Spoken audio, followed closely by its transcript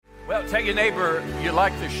Well, tell your neighbor you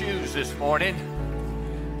like the shoes this morning.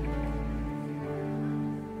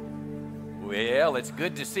 Well, it's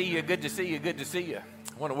good to see you, good to see you, good to see you.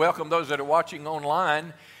 I want to welcome those that are watching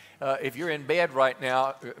online. If you're in bed right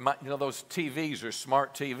now, those TVs are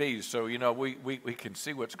smart TVs, so, we can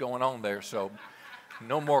see what's going on there. So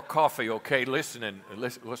no more coffee, okay? Listen,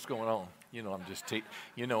 what's going on? I'm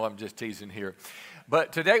just teasing here.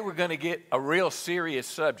 But today we're going to get a real serious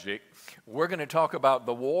subject. We're going to talk about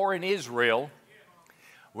the war in Israel.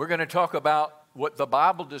 We're going to talk about what the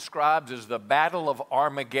Bible describes as the Battle of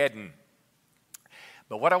Armageddon.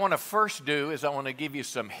 But what I want to first do is I want to give you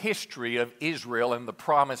some history of Israel and the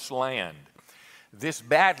Promised Land. This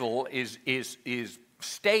battle is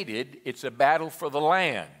stated, it's a battle for the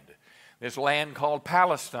land. This land called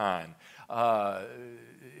Palestine.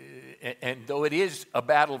 And though it is a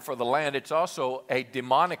battle for the land, it's also a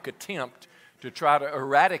demonic attempt to try to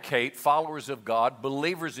eradicate followers of God,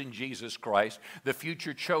 believers in Jesus Christ, the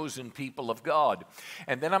future chosen people of God.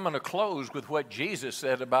 And then I'm going to close with what Jesus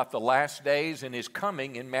said about the last days and his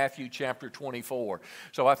coming in Matthew chapter 24.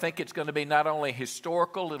 So I think it's going to be not only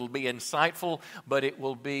historical, it'll be insightful, but it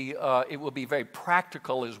will be very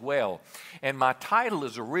practical as well. And my title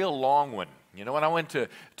is a real long one. When I went to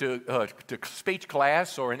speech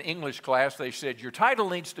class or an English class, they said, your title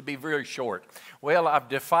needs to be very short. Well, I've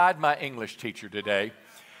defied my English teacher today,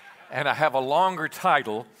 and I have a longer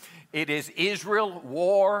title. It is Israel,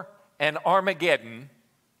 War, and Armageddon, ...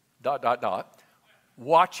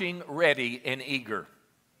 watching, ready, and eager.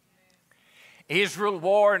 Israel,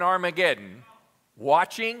 War, and Armageddon,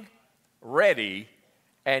 watching, ready,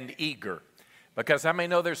 and eager. Because how many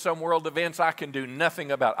know there's some world events I can do nothing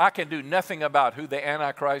about? I can do nothing about who the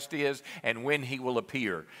Antichrist is and when he will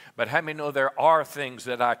appear. But how many know there are things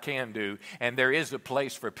that I can do, and there is a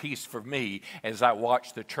place for peace for me as I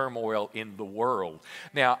watch the turmoil in the world.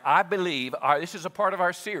 Now, I believe this is a part of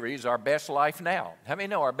our series, Our Best Life Now. How many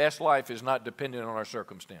know our best life is not dependent on our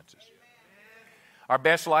circumstances? Our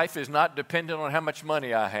best life is not dependent on how much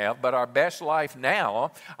money I have, but our best life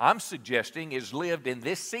now, I'm suggesting, is lived in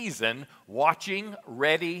this season, watching,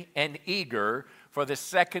 ready, and eager for the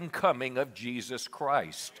second coming of Jesus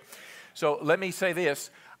Christ. So let me say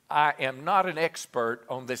this. I am not an expert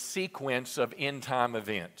on the sequence of end-time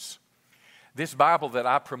events. This Bible that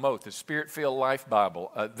I promote, the Spirit-Filled Life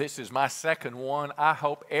Bible, this is my second one. I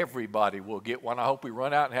hope everybody will get one. I hope we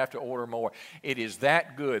run out and have to order more. It is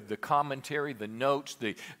that good, the commentary, the notes,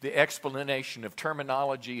 the explanation of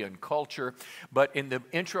terminology and culture. But in the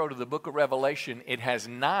intro to the book of Revelation, it has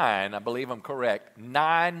 9, I believe I'm correct,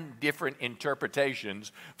 9 different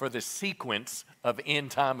interpretations for the sequence of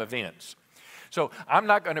end-time events. So I'm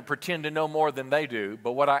not going to pretend to know more than they do,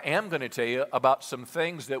 but what I am going to tell you about some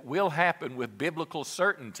things that will happen with biblical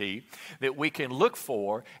certainty that we can look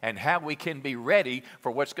for and how we can be ready for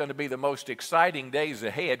what's going to be the most exciting days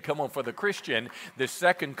ahead. Come on, for the Christian, the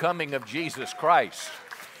second coming of Jesus Christ.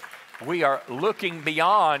 We are looking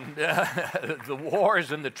beyond the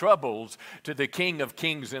wars and the troubles to the King of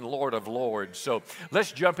Kings and Lord of Lords. So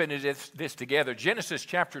let's jump into this together. Genesis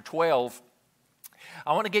chapter 12.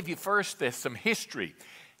 I want to give you first some history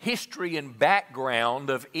and background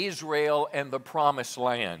of Israel and the Promised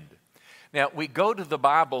Land. Now, we go to the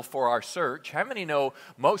Bible for our search. How many know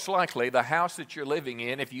most likely the house that you're living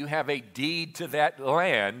in, if you have a deed to that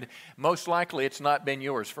land, most likely it's not been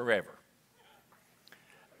yours forever?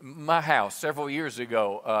 My house several years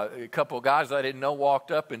ago, a couple of guys I didn't know walked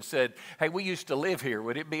up and said, hey, we used to live here.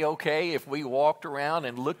 Would it be okay if we walked around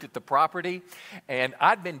and looked at the property? And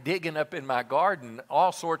I'd been digging up in my garden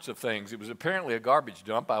all sorts of things. It was apparently a garbage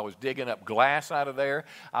dump. I was digging up glass out of there.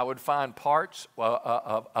 I would find parts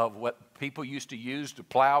of what people used to use to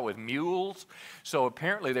plow with mules. So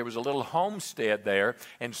apparently there was a little homestead there,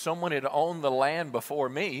 and someone had owned the land before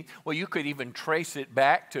me. Well, you could even trace it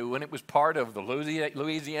back to when it was part of the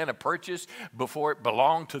Louisiana Purchase, before it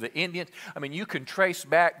belonged to the Indians. I mean, you can trace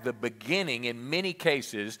back the beginning in many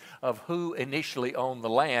cases of who initially owned the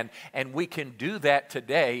land, and we can do that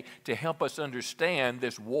today to help us understand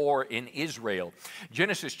this war in Israel.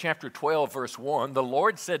 Genesis chapter 12, verse 1, the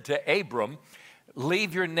Lord said to Abram,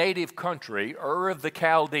 leave your native country, Ur of the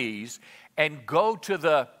Chaldees, and go to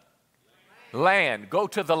the land. Go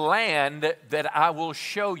to the land that I will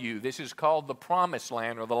show you. This is called the Promised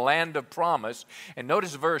Land, or the land of promise. And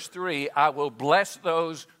notice verse 3, I will bless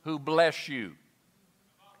those who bless you.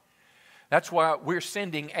 That's why we're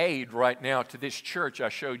sending aid right now to this church I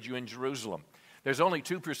showed you in Jerusalem. There's only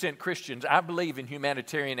 2% Christians. I believe in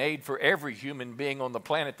humanitarian aid for every human being on the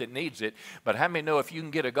planet that needs it. But how many know if you can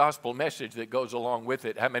get a gospel message that goes along with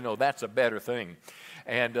it, how many know that's a better thing?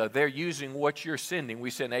 and they're using what you're sending. We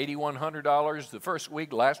sent $8,100 the first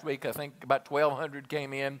week. Last week, I think about $1,200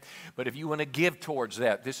 came in. But if you want to give towards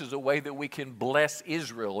that, this is a way that we can bless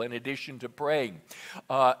Israel in addition to praying.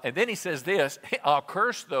 And then he says this, I'll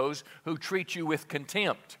curse those who treat you with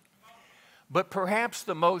contempt. But perhaps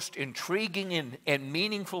the most intriguing and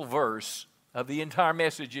meaningful verse of the entire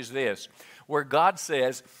message is this, where God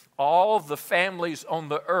says, all the families on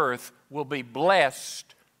the earth will be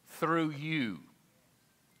blessed through you.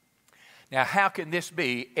 Now, how can this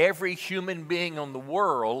be? Every human being on the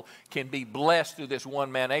world can be blessed through this one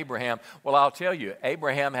man, Abraham. Well, I'll tell you,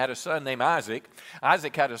 Abraham had a son named Isaac.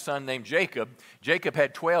 Isaac had a son named Jacob. Jacob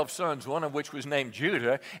had 12 sons, one of which was named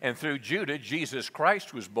Judah. And through Judah, Jesus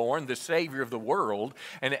Christ was born, the Savior of the world.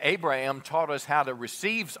 And Abraham taught us how to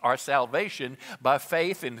receive our salvation by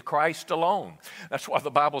faith in Christ alone. That's why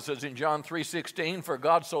the Bible says in John 3:16, for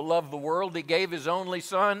God so loved the world, he gave his only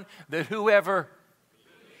son, that whoever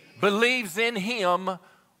believes in him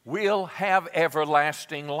will have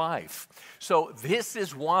everlasting life. So this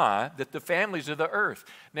is why that the families of the earth.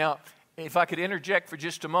 Now, if I could interject for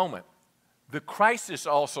just a moment, the crisis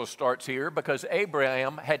also starts here because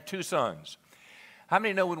Abraham had 2 sons. How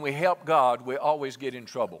many know when we help God, we always get in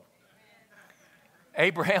trouble?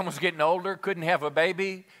 Abraham was getting older, couldn't have a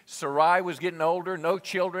baby. Sarai was getting older, no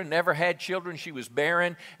children, never had children. She was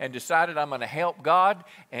barren and decided, I'm going to help God.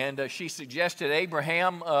 And she suggested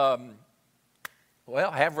Abraham,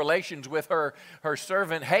 have relations with her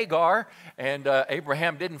servant Hagar. And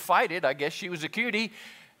Abraham didn't fight it. I guess she was a cutie.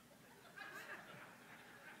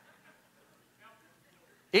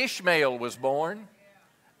 Ishmael was born.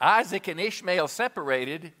 Isaac and Ishmael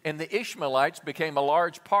separated, and the Ishmaelites became a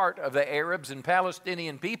large part of the Arabs and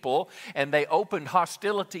Palestinian people, and they opened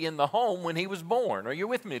hostility in the home when he was born. Are you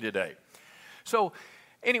with me today? So,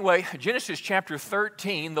 anyway, Genesis chapter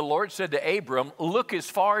 13, the Lord said to Abram, look as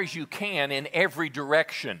far as you can in every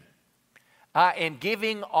direction. I am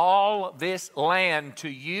giving all this land to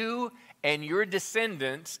you and your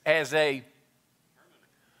descendants as a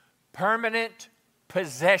permanent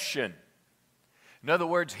possession. In other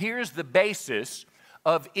words, here's the basis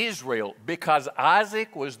of Israel. Because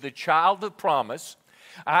Isaac was the child of promise,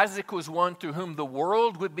 Isaac was one through whom the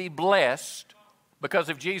world would be blessed because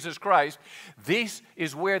of Jesus Christ. This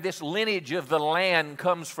is where this lineage of the land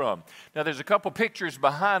comes from. Now, there's a couple pictures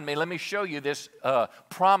behind me. Let me show you this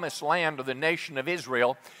promised land of the nation of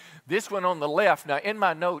Israel. This one on the left. Now, in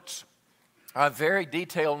my notes, I have very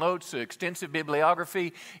detailed notes, extensive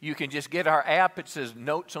bibliography. You can just get our app. It says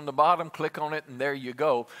notes on the bottom. Click on it, and there you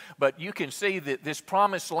go. But you can see that this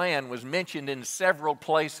promised land was mentioned in several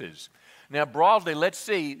places. Now, broadly, let's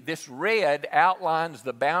see. This red outlines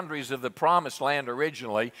the boundaries of the promised land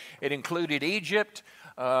originally. It included Egypt.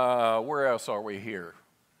 Where else are we here?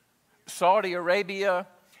 Saudi Arabia,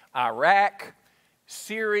 Iraq,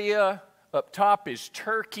 Syria. Up top is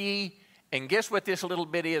Turkey. And guess what this little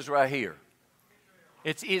bit is right here?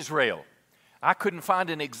 It's Israel. I couldn't find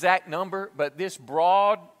an exact number, but this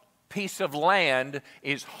broad piece of land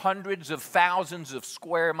is hundreds of thousands of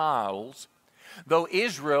square miles, though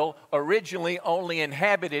Israel originally only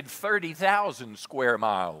inhabited 30,000 square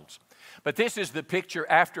miles. But this is the picture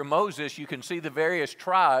after Moses. You can see the various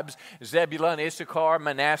tribes, Zebulun, Issachar,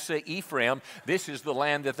 Manasseh, Ephraim. This is the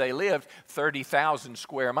land that they lived, 30,000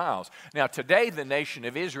 square miles. Now, today, the nation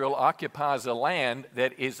of Israel occupies a land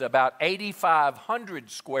that is about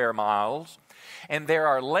 8,500 square miles, and there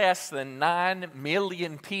are less than 9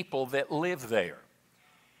 million people that live there.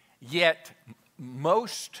 Yet,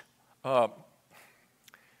 all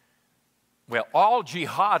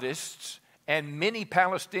jihadists and many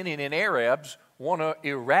Palestinian and Arabs want to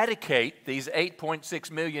eradicate these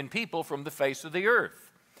 8.6 million people from the face of the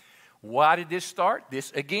earth. Why did this start?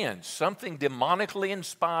 This, again, something demonically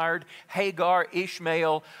inspired. Hagar,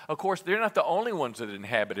 Ishmael. Of course, they're not the only ones that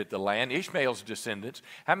inhabited the land. Ishmael's descendants.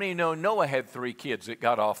 How many know Noah had 3 kids that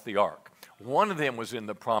got off the ark? One of them was in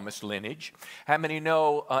the promised lineage. How many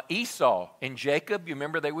know Esau and Jacob? You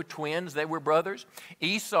remember they were twins, they were brothers.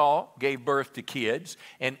 Esau gave birth to kids,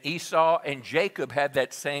 and Esau and Jacob had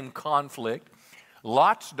that same conflict.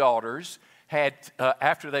 Lot's daughters had,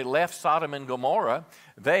 after they left Sodom and Gomorrah,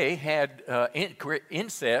 they had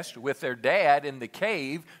incest with their dad in the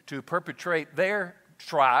cave to perpetrate their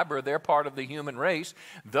tribe or their part of the human race.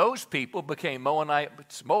 Those people became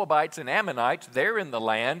Moabites and Ammonites. They're in the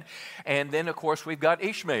land. And then, of course, we've got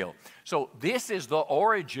Ishmael. So this is the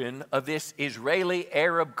origin of this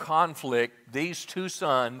Israeli-Arab conflict, these 2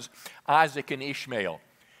 sons, Isaac and Ishmael.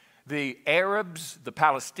 The Arabs, the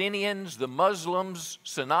Palestinians, the Muslims,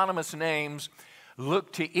 synonymous names,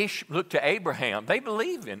 Look to Abraham. They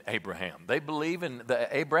believe in Abraham. They believe in the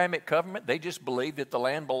Abrahamic covenant. They just believe that the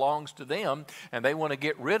land belongs to them, and they want to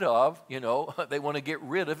get rid of, they want to get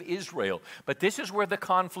rid of Israel. But this is where the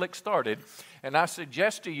conflict started, and I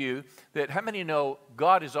suggest to you that how many know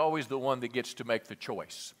God is always the one that gets to make the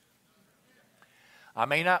choice? I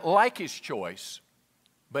may not like his choice,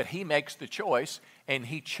 but he makes the choice, and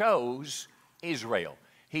he chose Israel.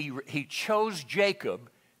 He chose Jacob,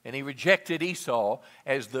 and he rejected Esau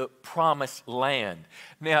as the promised land.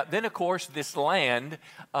 Now, then, of course, this land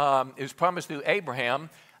is promised through Abraham.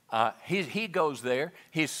 He goes there.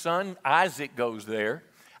 His son Isaac goes there.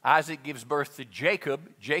 Isaac gives birth to Jacob.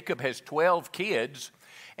 Jacob has 12 kids.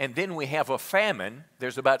 And then we have a famine.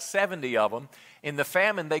 There's about 70 of them. In the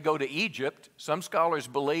famine, they go to Egypt. Some scholars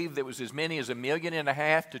believe there was as many as 1.5 million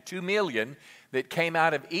to 2 million that came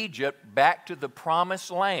out of Egypt back to the promised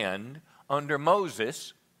land under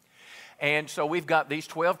Moses. And so we've got these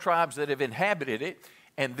 12 tribes that have inhabited it.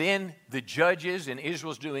 And then the judges, and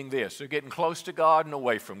Israel's doing this. They're getting close to God and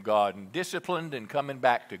away from God, and disciplined and coming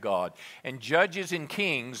back to God. And judges and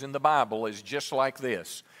kings in the Bible is just like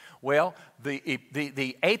this. Well,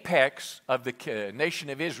 the apex of the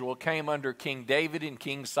nation of Israel came under King David and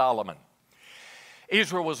King Solomon.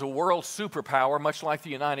 Israel was a world superpower, much like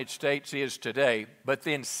the United States is today, but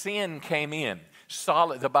then sin came in.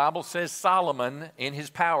 The Bible says Solomon, in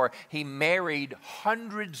his power, he married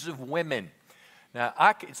hundreds of women. Now,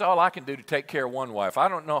 it's all I can do to take care of one wife. I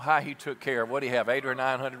don't know how he took care of, what do you have, 800 or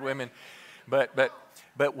 900 women?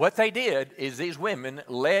 But what they did is these women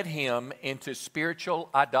led him into spiritual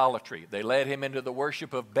idolatry. They led him into the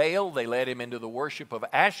worship of Baal. They led him into the worship of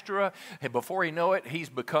Ashtoreth. And before you know it, he's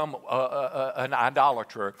become an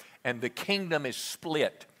idolater. And the kingdom is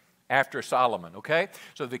split after Solomon, okay?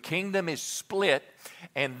 So the kingdom is split.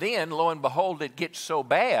 And then, lo and behold, it gets so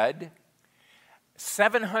bad,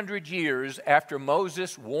 700 years after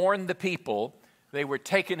Moses warned the people, they were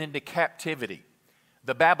taken into captivity.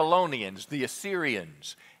 The Babylonians, the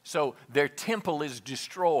Assyrians. So their temple is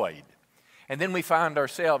destroyed. And then we find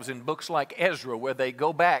ourselves in books like Ezra, where they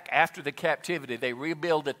go back after the captivity. They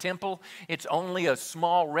rebuild a temple. It's only a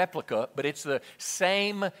small replica, but it's the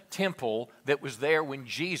same temple that was there when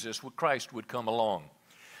Christ would come along.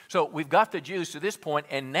 So we've got the Jews to this point,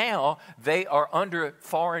 and now they are under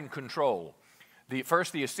foreign control.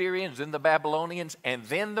 First the Assyrians, then the Babylonians, and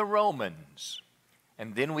then the Romans.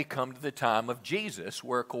 And then we come to the time of Jesus,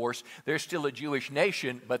 where, of course, they're still a Jewish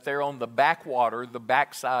nation, but they're on the backwater, the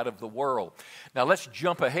backside of the world. Now, let's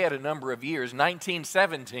jump ahead a number of years.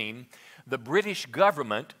 1917, the British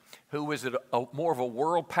government, who was more of a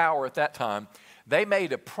world power at that time, they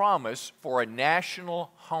made a promise for a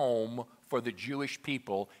national home for the Jewish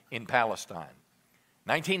people in Palestine.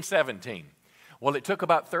 1917. Well, it took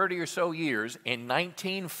about 30 or so years. In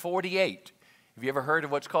 1948, have you ever heard of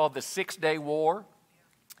what's called the Six-Day War?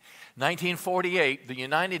 1948, the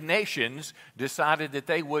United Nations decided that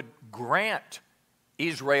they would grant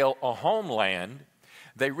Israel a homeland.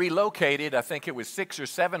 They relocated, I think it was 600,000 or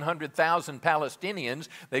 700,000 Palestinians.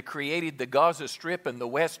 They created the Gaza Strip and the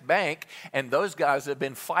West Bank, and those guys have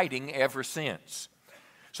been fighting ever since.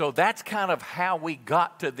 So that's kind of how we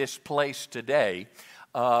got to this place today.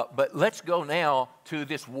 But let's go now to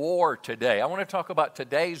this war today. I want to talk about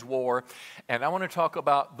today's war, and I want to talk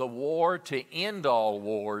about the war to end all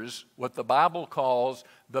wars, what the Bible calls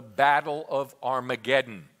the Battle of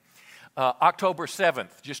Armageddon. October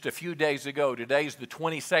 7th, just a few days ago, today's the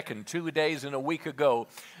 22nd, 2 days and a week ago,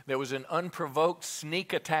 there was an unprovoked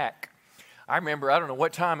sneak attack. I remember, I don't know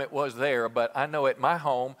what time it was there, but I know at my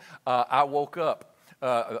home, I woke up.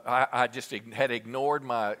 I just had ignored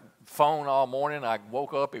my phone all morning. I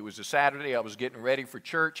woke up, it was a Saturday, I was getting ready for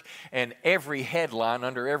church, and every headline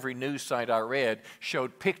under every news site I read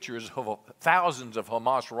showed pictures of thousands of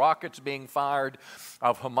Hamas rockets being fired,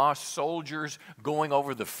 of Hamas soldiers going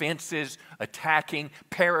over the fences, attacking,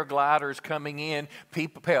 paragliders coming in,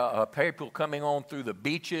 people coming on through the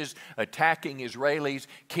beaches, attacking Israelis,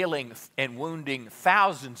 killing and wounding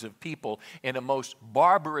thousands of people in a most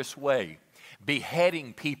barbarous way,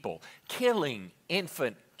 beheading people, killing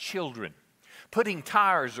infant children, putting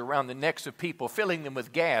tires around the necks of people, filling them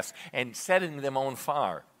with gas, and setting them on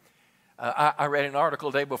fire. I read an article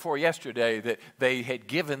day before yesterday that they had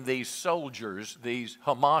given these soldiers, these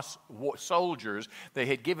Hamas soldiers, they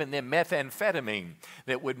had given them methamphetamine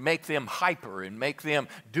that would make them hyper and make them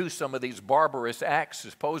do some of these barbarous acts,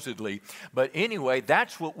 supposedly. But anyway,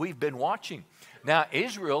 that's what we've been watching. Now,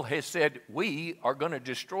 Israel has said, we are going to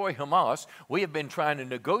destroy Hamas. We have been trying to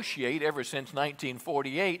negotiate ever since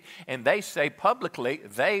 1948, and they say publicly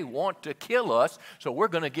they want to kill us, so we're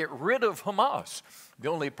going to get rid of Hamas. The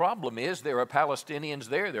only problem is there are Palestinians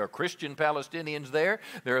there. There are Christian Palestinians there.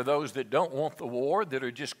 There are those that don't want the war, that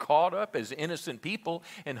are just caught up as innocent people,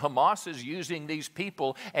 and Hamas is using these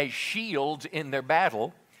people as shields in their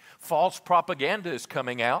battle. False propaganda is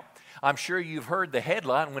coming out. I'm sure you've heard the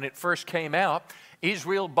headline when it first came out.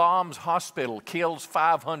 Israel bombs hospital, kills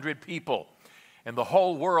 500 people. And the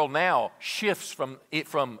whole world now shifts from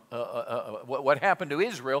what happened to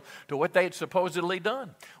Israel to what they had supposedly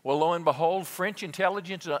done. Well, lo and behold, French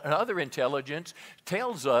intelligence and other intelligence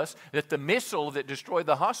tells us that the missile that destroyed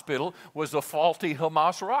the hospital was a faulty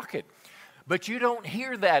Hamas rocket. But you don't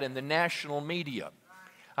hear that in the national media.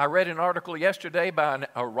 I read an article yesterday by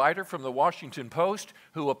a writer from the Washington Post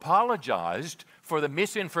who apologized for the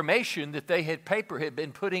misinformation that paper had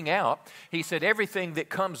been putting out. He said everything that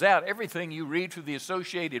comes out, everything you read through the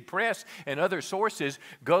Associated Press and other sources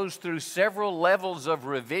goes through several levels of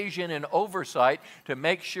revision and oversight to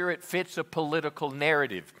make sure it fits a political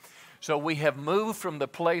narrative. So we have moved from the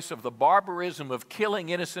place of the barbarism of killing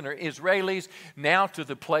innocent Israelis now to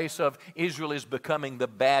the place of Israel is becoming the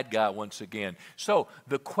bad guy once again. So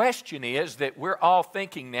the question is that we're all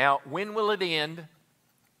thinking now, when will it end?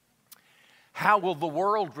 How will the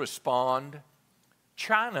world respond?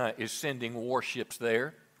 China is sending warships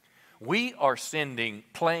there. We are sending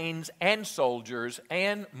planes and soldiers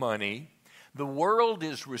and money. The world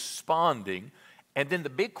is responding. And then the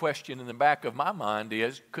big question in the back of my mind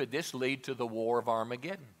is, could this lead to the war of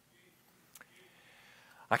Armageddon?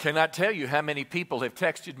 I cannot tell you how many people have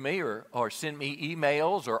texted me or sent me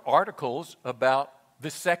emails or articles about the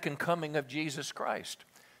second coming of Jesus Christ.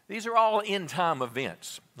 These are all end-time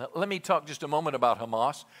events. Now, let me talk just a moment about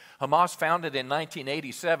Hamas. Hamas founded in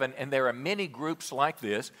 1987, and there are many groups like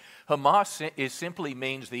this. Hamas simply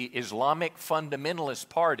means the Islamic Fundamentalist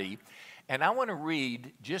Party. And I want to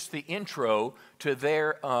read just the intro to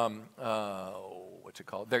their,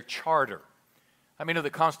 their charter. I mean, of the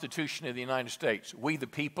Constitution of the United States. We the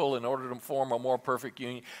people, in order to form a more perfect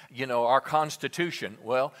union, our Constitution.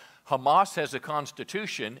 Well, Hamas has a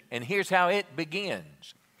Constitution, and here's how it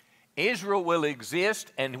begins. Israel will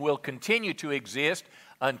exist and will continue to exist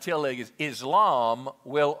until Islam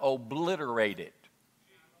will obliterate it.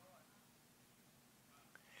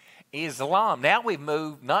 Islam. Now we've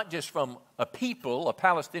moved not just from a people, a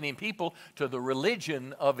Palestinian people, to the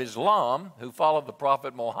religion of Islam, who follow the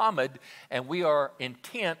Prophet Muhammad, and we are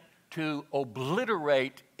intent to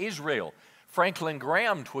obliterate Israel. Franklin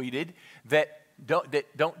Graham tweeted that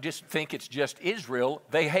don't just think it's just Israel.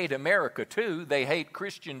 They hate America too. They hate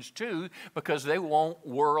Christians too because they want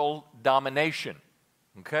world domination.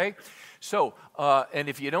 Okay? So, and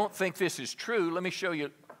if you don't think this is true, let me show you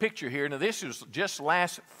picture here. Now, this is just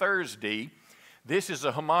last Thursday. This is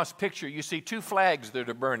a Hamas picture. You see two flags that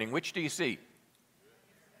are burning. Which do you see?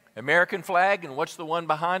 American flag, and what's the one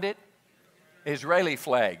behind it? Israeli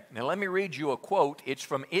flag. Now, let me read you a quote. It's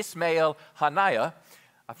from Ismail Haniyeh.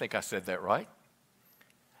 I think I said that right.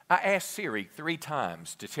 I asked Siri 3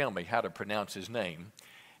 times to tell me how to pronounce his name,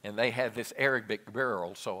 and they had this Arabic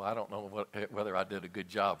barrel, so I don't know whether I did a good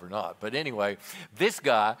job or not. But anyway, this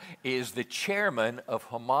guy is the chairman of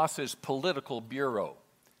Hamas's political bureau.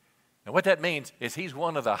 Now, what that means is he's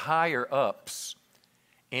one of the higher-ups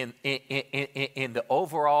in the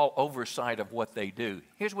overall oversight of what they do.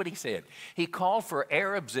 Here's what he said. He called for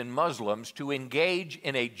Arabs and Muslims to engage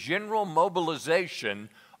in a general mobilization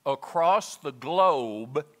across the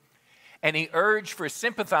globe, and he urged for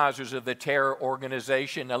sympathizers of the terror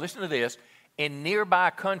organization, now listen to this, in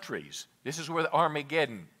nearby countries, this is where the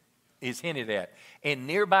Armageddon is hinted at, in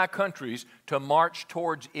nearby countries to march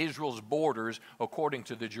towards Israel's borders, according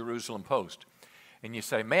to the Jerusalem Post. And you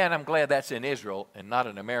say, man, I'm glad that's in Israel and not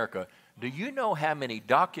in America. Do you know how many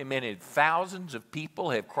documented thousands of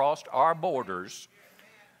people have crossed our borders?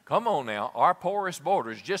 Come on now, our porous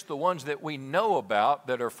borders, just the ones that we know about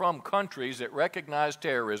that are from countries that recognize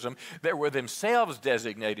terrorism, that were themselves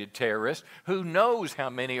designated terrorists. Who knows how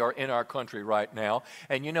many are in our country right now?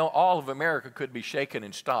 And you know, all of America could be shaken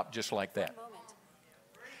and stopped just like that.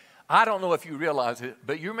 I don't know if you realize it,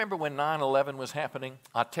 but you remember when 9/11 was happening?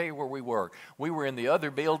 I'll tell you where we were. We were in the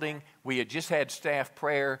other building. We had just had staff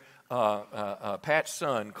prayer. Pat's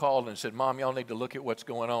son called and said, Mom, y'all need to look at what's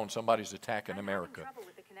going on. Somebody's attacking America.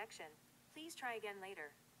 Please try again later.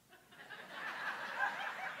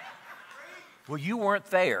 Well, you weren't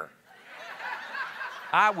there.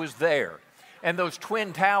 I was there. And those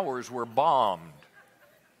Twin Towers were bombed.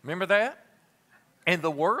 Remember that? And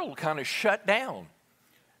the world kind of shut down.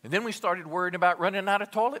 And then we started worrying about running out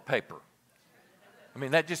of toilet paper. I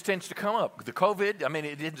mean, that just tends to come up. The COVID, I mean,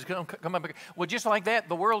 it didn't come up. Well, just like that,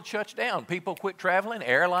 the world shuts down. People quit traveling.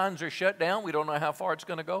 Airlines are shut down. We don't know how far it's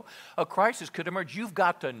going to go. A crisis could emerge. You've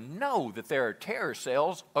got to know that there are terror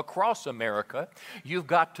cells across America. You've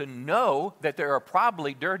got to know that there are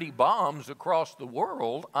probably dirty bombs across the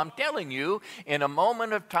world. I'm telling you, in a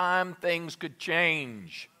moment of time, things could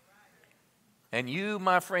change. And you,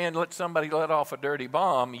 my friend, let somebody let off a dirty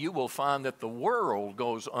bomb, you will find that the world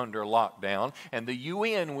goes under lockdown and the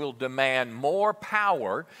UN will demand more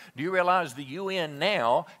power. Do you realize the UN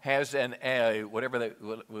now has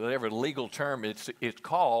whatever legal term it's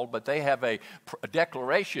called, but they have a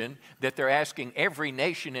declaration that they're asking every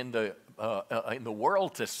nation in the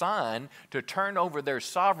world to sign to turn over their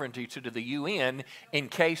sovereignty to the UN in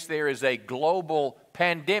case there is a global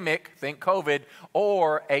pandemic, think COVID,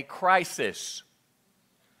 or a crisis.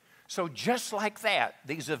 So just like that,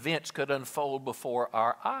 these events could unfold before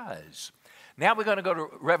our eyes. Now we're going to go to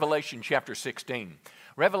Revelation chapter 16.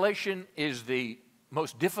 Revelation is the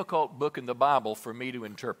most difficult book in the Bible for me to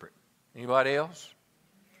interpret. Anybody else?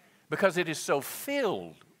 Because it is so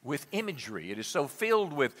filled with imagery. It is so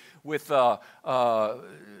filled with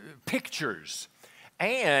pictures.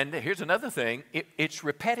 And here's another thing, it's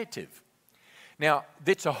repetitive. Now,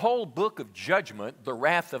 it's a whole book of judgment, the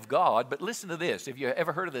wrath of God, but listen to this. Have you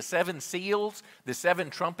ever heard of the 7 seals, the 7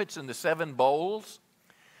 trumpets, and the 7 bowls?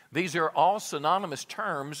 These are all synonymous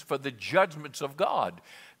terms for the judgments of God.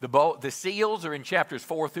 The seals are in chapters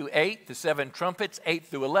 4 through 8, the 7 trumpets, 8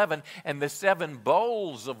 through 11, and the 7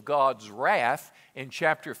 bowls of God's wrath in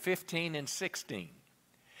chapter 15 and 16.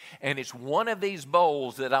 And it's one of these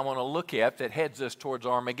bowls that I want to look at that heads us towards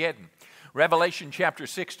Armageddon. Revelation chapter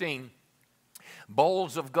 16,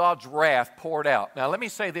 bowls of God's wrath poured out. Now, let me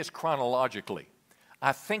say this chronologically.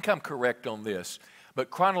 I think I'm correct on this, but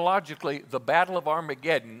chronologically, the Battle of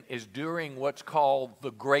Armageddon is during what's called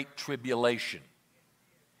the Great Tribulation.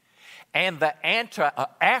 And this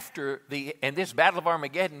Battle of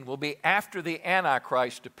Armageddon will be after the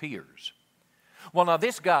Antichrist appears. Well, now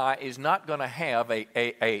this guy is not going to have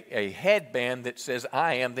a headband that says,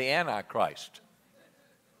 "I am the Antichrist."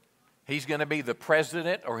 He's going to be the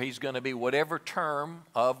president, or he's going to be whatever term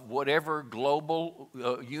of whatever global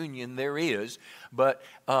union there is. But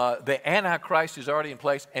the Antichrist is already in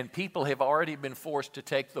place, and people have already been forced to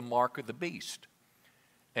take the mark of the beast.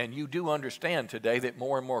 And you do understand today that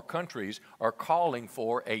more and more countries are calling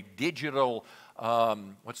for a digital,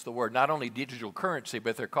 not only digital currency,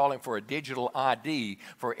 but they're calling for a digital ID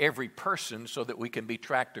for every person so that we can be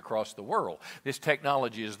tracked across the world. This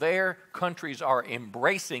technology is there. Countries are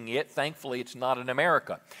embracing it. Thankfully, it's not in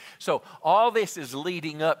America. So all this is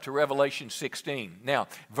leading up to Revelation 16. Now,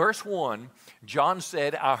 verse 1, John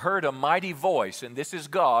said, "I heard a mighty voice," and this is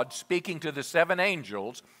God speaking to the 7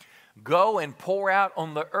 angels, "Go and pour out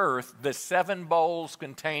on the earth the 7 bowls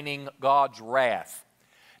containing God's wrath."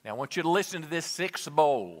 Now I want you to listen to this 6th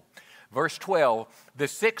bowl. Verse 12, "The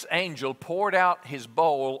 6th angel poured out his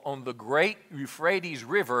bowl on the great Euphrates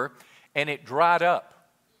River, and it dried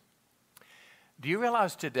up." Do you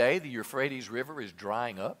realize today the Euphrates River is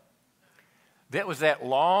drying up? That was that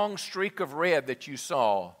long streak of red that you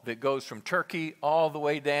saw that goes from Turkey all the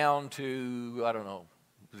way down to, I don't know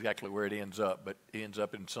exactly where it ends up, but it ends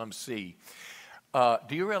up in some sea.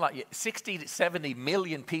 Do you realize 60 to 70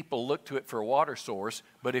 million people look to it for a water source,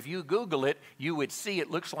 but if you Google it, you would see it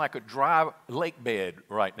looks like a dry lake bed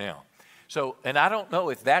right now. So, and I don't know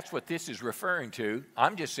if that's what this is referring to.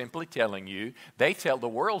 I'm just simply telling you, the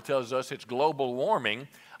world tells us it's global warming.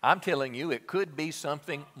 I'm telling you it could be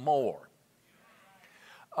something more.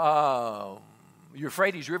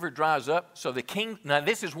 Euphrates River dries up, so now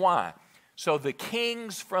this is why. So the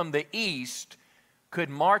kings from the east could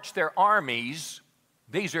march their armies.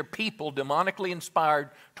 These are people demonically inspired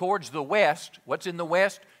towards the west. What's in the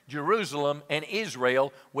west? Jerusalem and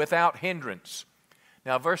Israel without hindrance.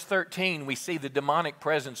 Now, verse 13, we see the demonic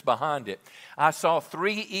presence behind it. "I saw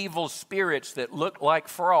 3 evil spirits that looked like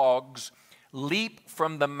frogs leap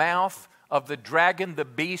from the mouth of the dragon, the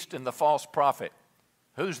beast, and the false prophet."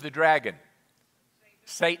 Who's the dragon?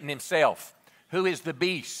 Satan himself. Who is the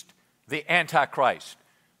beast? The Antichrist.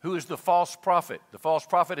 Who is the false prophet? The false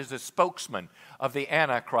prophet is a spokesman of the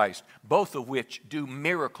Antichrist, both of which do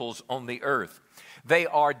miracles on the earth. They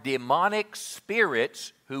are demonic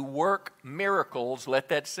spirits who work miracles. Let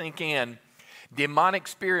that sink in. Demonic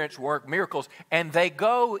spirits work miracles, and they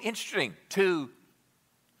go, interesting, to,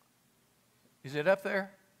 is it up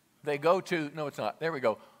there? They go to, no, it's not. There we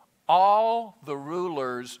go. All the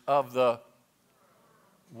rulers of the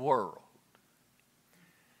world.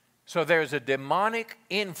 So there's a demonic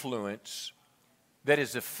influence that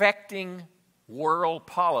is affecting world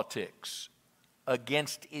politics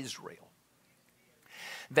against Israel.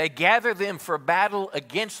 They gather them for battle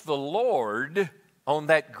against the Lord on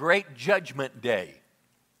that great judgment day.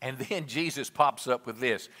 And then Jesus pops up with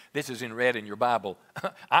this. This is in red in your Bible.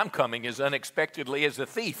 I'm coming as unexpectedly as a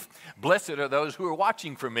thief. Blessed are those who are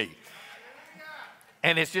watching for me.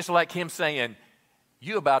 And it's just like him saying,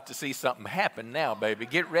 you're about to see something happen now, baby.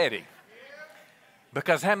 Get ready.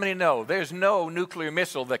 Because how many know there's no nuclear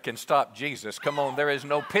missile that can stop Jesus? Come on, there is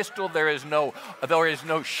no pistol, there is no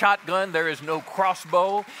shotgun, there is no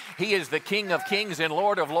crossbow. He is the King of kings and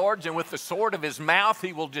Lord of lords, and with the sword of his mouth,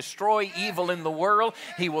 he will destroy evil in the world.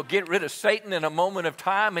 He will get rid of Satan in a moment of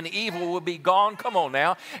time, and evil will be gone. Come on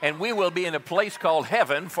now. And we will be in a place called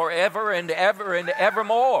heaven forever and ever and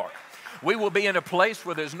evermore. We will be in a place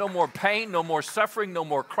where there's no more pain, no more suffering, no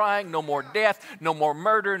more crying, no more death, no more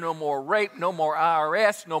murder, no more rape, no more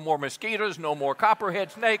IRS, no more mosquitoes, no more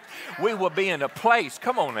copperhead snakes. We will be in a place,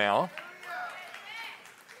 come on now.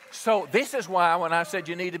 So this is why when I said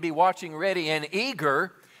you need to be watching, ready, and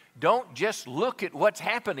eager, don't just look at what's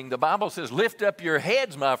happening. The Bible says, lift up your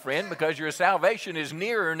heads, my friend, because your salvation is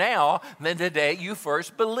nearer now than the day you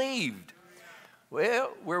first believed.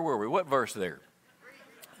 Well, where were we? What verse there?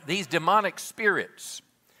 These demonic spirits.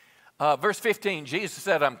 Verse 15, Jesus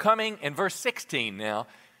said, I'm coming. And verse 16 now,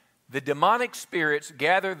 the demonic spirits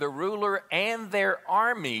gather the ruler and their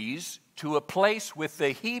armies to a place with the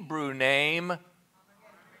Hebrew name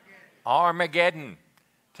Armageddon.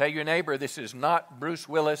 Tell your neighbor, this is not Bruce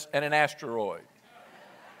Willis and an asteroid.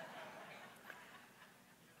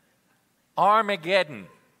 Armageddon.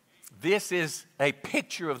 This is a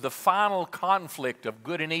picture of the final conflict of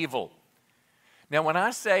good and evil. Now, when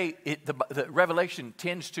I say it, the Revelation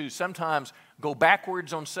tends to sometimes go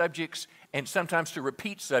backwards on subjects and sometimes to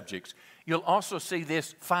repeat subjects, you'll also see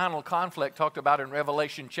this final conflict talked about in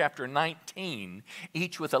Revelation chapter 19,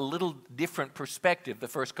 each with a little different perspective, the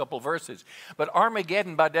first couple verses. But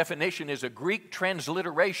Armageddon, by definition, is a Greek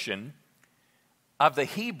transliteration of the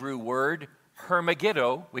Hebrew word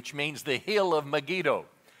Hermagiddo, which means the hill of Megiddo.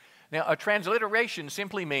 Now, a transliteration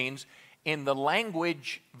simply means in the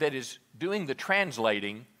language that is doing the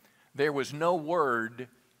translating, there was no word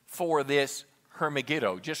for this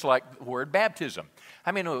Hermagiddo, just like the word baptism.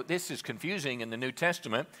 I mean, this is confusing in the New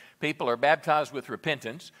Testament. People are baptized with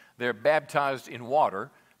repentance. They're baptized in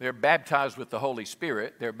water. They're baptized with the Holy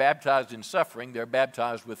Spirit. They're baptized in suffering. They're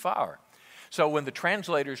baptized with fire. So when the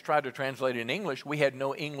translators tried to translate it in English, we had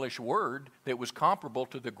no English word that was comparable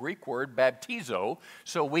to the Greek word baptizo.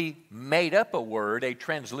 So we made up a word, a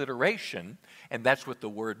transliteration, and that's what the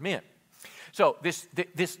word meant. So this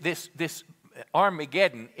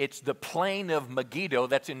Armageddon, it's the plain of Megiddo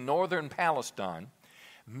that's in northern Palestine.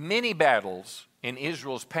 Many battles in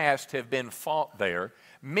Israel's past have been fought there.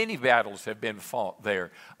 Many battles have been fought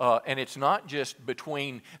there. And it's not just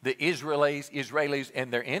between the Israelis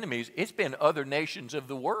and their enemies. It's been other nations of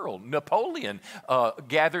the world. Napoleon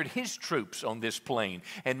gathered his troops on this plain,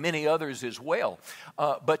 and many others as well.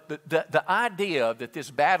 But the idea that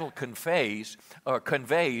this battle conveys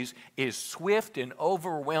is swift and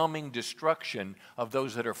overwhelming destruction of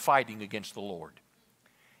those that are fighting against the Lord.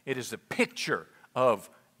 It is a picture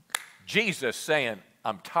of Jesus saying,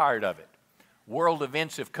 I'm tired of it. World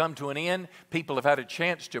events have come to an end. People have had a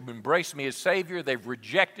chance to embrace me as Savior. They've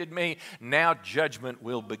rejected me. Now judgment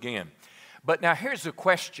will begin. But now here's the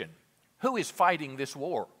question. Who is fighting this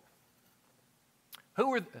war?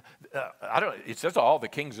 Who are, it says all the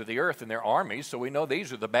kings of the earth and their armies, so we know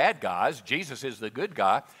these are the bad guys. Jesus is the good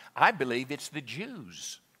guy. I believe it's the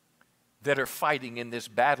Jews that are fighting in this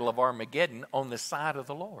battle of Armageddon on the side of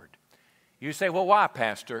the Lord. You say, well, why,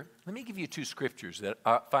 Pastor? Let me give you two scriptures that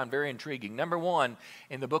I find very intriguing. Number one,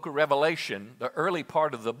 in the book of Revelation, the early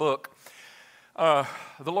part of the book, the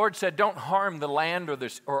Lord said, don't harm the land or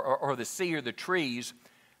the sea or the trees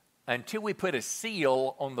until we put a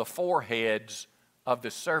seal on the foreheads of the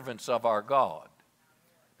servants of our God.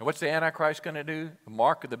 Now, what's the Antichrist going to do? The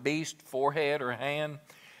mark of the beast, forehead or hand?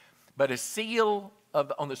 But a seal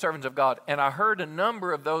on the servants of God. And I heard a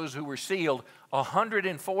number of those who were sealed,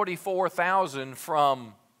 144,000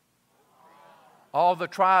 from all the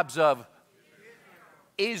tribes of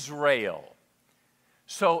Israel.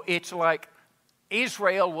 So it's like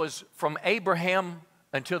Israel was from Abraham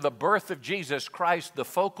until the birth of Jesus Christ, the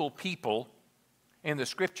focal people in the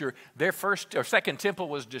scripture. Their first or second temple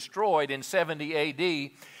was destroyed in 70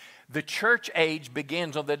 AD. The church age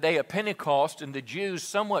begins on the day of Pentecost, and the Jews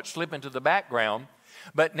somewhat slip into the background.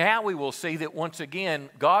 But now we will see that once again,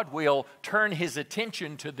 God will turn his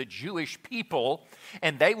attention to the Jewish people,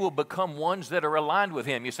 and they will become ones that are aligned with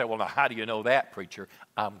him. You say, well, now how do you know that, preacher?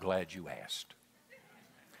 I'm glad you asked.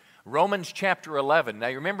 Romans chapter 11. Now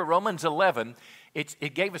you remember Romans 11,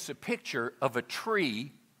 it gave us a picture of a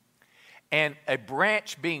tree and a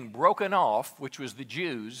branch being broken off, which was the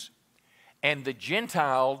Jews, and the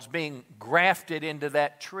Gentiles being grafted into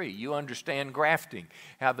that tree. You understand grafting,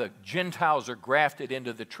 how the Gentiles are grafted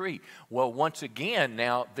into the tree. Well, once again,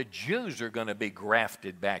 now the Jews are going to be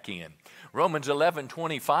grafted back in. Romans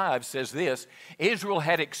 11:25 says this, Israel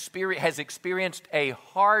has experienced a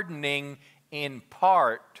hardening in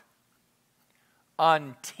part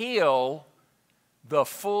until the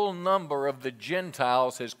full number of the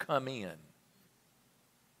Gentiles has come in.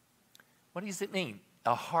 What does it mean?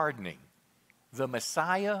 A hardening. The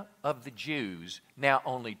Messiah of the Jews, now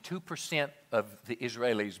only 2% of the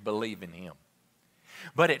Israelis believe in him.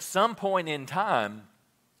 But at some point in time,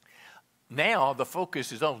 now the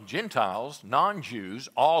focus is on Gentiles, non-Jews,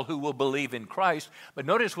 all who will believe in Christ. But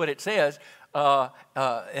notice what it says, and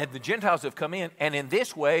the Gentiles have come in, and in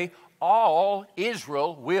this way, all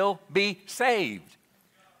Israel will be saved.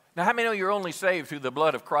 Now, how many know you're only saved through the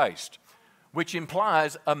blood of Christ? Which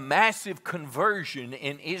implies a massive conversion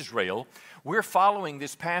in Israel. We're following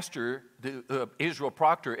this pastor, Israel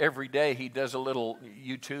Proctor, every day. He does a little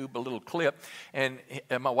YouTube, a little clip. And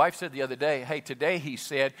my wife said the other day, hey, today he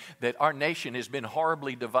said that our nation has been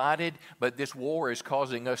horribly divided, but this war is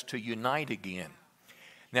causing us to unite again.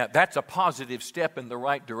 Now, that's a positive step in the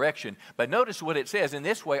right direction. But notice what it says. In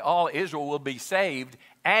this way, all Israel will be saved,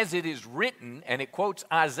 as it is written, and it quotes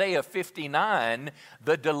Isaiah 59,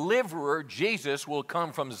 the deliverer, Jesus, will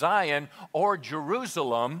come from Zion or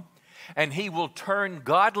Jerusalem, and he will turn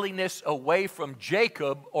godliness away from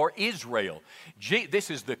Jacob or Israel. This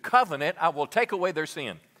is the covenant. I will take away their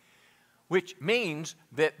sin. Which means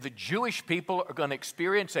that the Jewish people are going to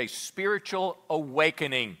experience a spiritual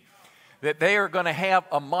awakening. That they are going to have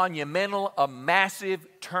a monumental, a massive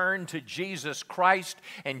turn to Jesus Christ,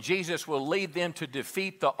 and Jesus will lead them to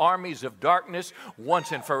defeat the armies of darkness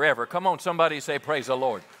once and forever. Come on, somebody say, praise the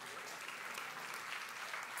Lord.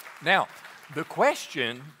 Now, the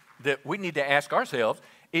question that we need to ask ourselves,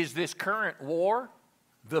 is this current war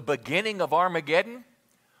the beginning of Armageddon,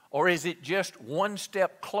 or is it just one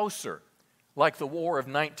step closer, like the war of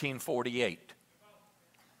 1948?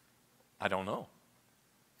 I don't know.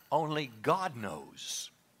 Only God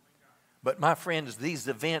knows. But my friends, these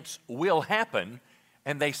events will happen,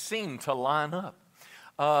 and they seem to line up.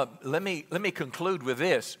 Let me conclude with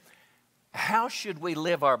this. How should we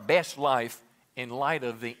live our best life in light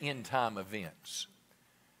of the end time events?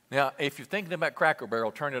 Now, if you're thinking about Cracker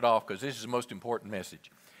Barrel, turn it off, because this is the most important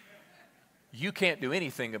message. You can't do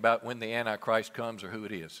anything about when the Antichrist comes or who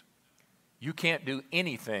it is. You can't do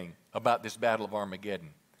anything about this battle of Armageddon.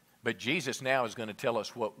 But Jesus now is going to tell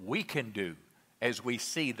us what we can do as we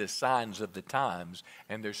see the signs of the times.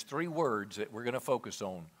 And there's 3 words that we're going to focus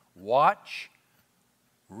on. Watch,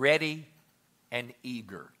 ready, and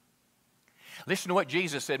eager. Listen to what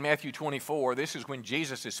Jesus said in Matthew 24. This is when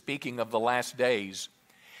Jesus is speaking of the last days.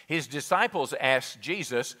 His disciples asked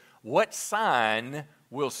Jesus, what sign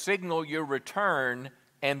will signal your return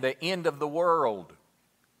and the end of the world?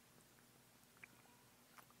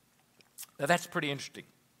 Now that's pretty interesting.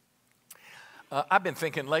 I've been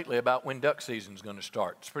thinking lately about when duck season is going to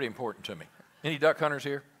start. It's pretty important to me. Any duck hunters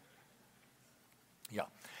here? Yeah.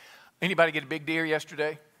 Anybody get a big deer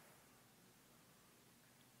yesterday?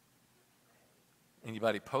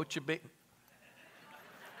 Anybody poach a big?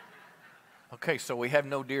 Okay, so we have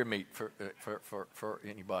no deer meat for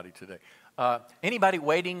anybody today. Anybody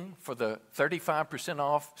waiting for the 35%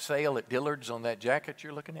 off sale at Dillard's on that jacket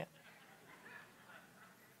you're looking at?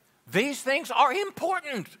 These things are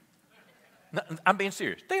important. No, I'm being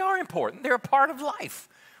serious. They are important. They're a part of life.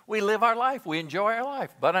 We live our life. We enjoy our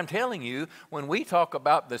life. But I'm telling you, when we talk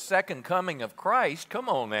about the second coming of Christ, come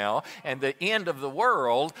on now, and the end of the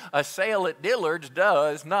world, a sale at Dillard's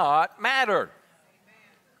does not matter.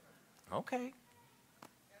 Okay.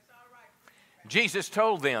 Jesus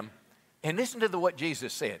told them, and listen to what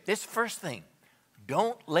Jesus said. This first thing,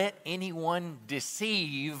 don't let anyone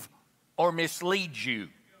deceive or mislead you.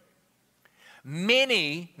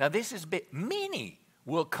 Many, now this is big, many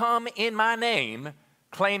will come in my name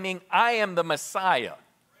claiming I am the Messiah.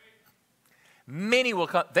 Many will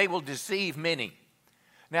come, they will deceive many.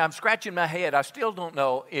 Now I'm scratching my head. I still don't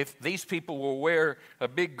know if these people will wear a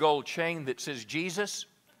big gold chain that says Jesus,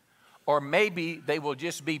 or maybe they will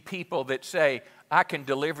just be people that say, I can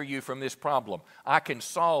deliver you from this problem. I can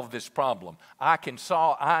solve this problem. I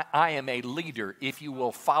am a leader if you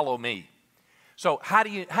will follow me. So how do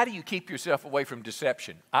you keep yourself away from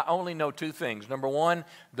deception? I only know two things. Number one,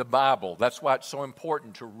 the Bible. That's why it's so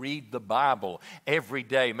important to read the Bible every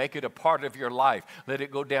day. Make it a part of your life. Let it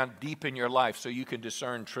go down deep in your life so you can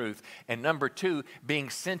discern truth. And number two, being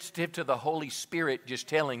sensitive to the Holy Spirit just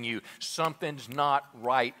telling you something's not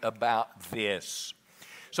right about this.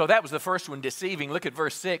 So that was the first one, deceiving. Look at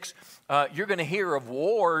verse 6. You're going to hear of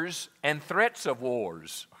wars and threats of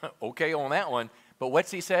wars. Okay on that one. But what's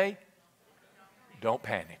he say? Don't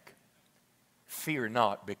panic. Fear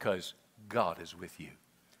not, because God is with you.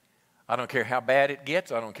 I don't care how bad it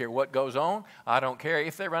gets. I don't care what goes on. I don't care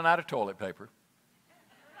if they run out of toilet paper.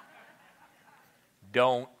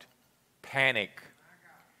 Don't panic.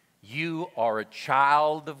 You are a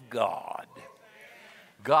child of God.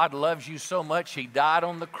 God loves you so much, He died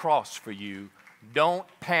on the cross for you. Don't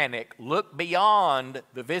panic. Look beyond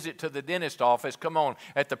the visit to the dentist office. Come on,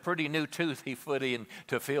 at the pretty new tooth He put in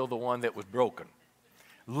to fill the one that was broken.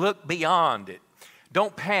 Look beyond it.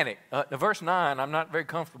 Don't panic. Verse 9, I'm not very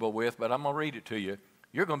comfortable with, but I'm going to read it to you.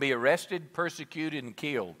 You're going to be arrested, persecuted, and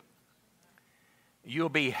killed. You'll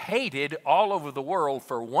be hated all over the world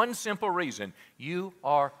for one simple reason. You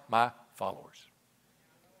are my followers.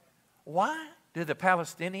 Why do the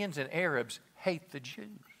Palestinians and Arabs hate the Jews?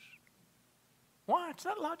 Why? It's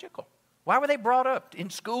not logical. Why were they brought up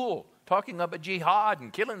in school talking about jihad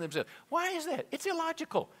and killing themselves? Why is that? It's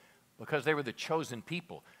illogical. Because they were the chosen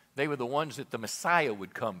people. They were the ones that the Messiah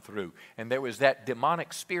would come through. And there was that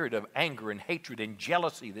demonic spirit of anger and hatred and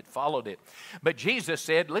jealousy that followed it. But Jesus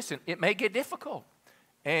said, listen, it may get difficult.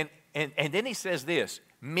 And then He says this,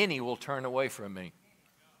 many will turn away from me.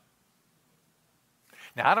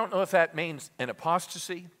 Now, I don't know if that means an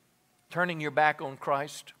apostasy, turning your back on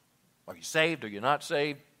Christ. Are you saved? Are you not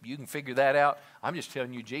saved? You can figure that out. I'm just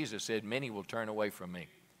telling you, Jesus said, many will turn away from me.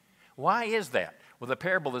 Why is that? Well, the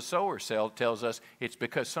parable of the sower tells us it's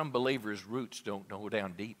because some believers' roots don't go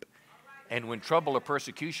down deep. And when trouble or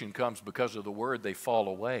persecution comes because of the word, they fall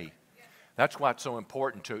away. That's why it's so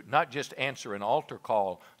important to not just answer an altar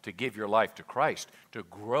call to give your life to Christ, to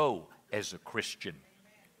grow as a Christian.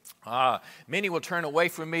 Many will turn away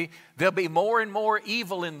from me. There'll be more and more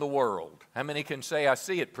evil in the world. How many can say, I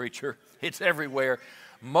see it, preacher? It's everywhere.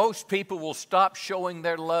 Most people will stop showing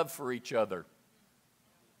their love for each other.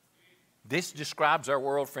 This describes our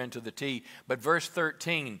world, friend, to the T. But verse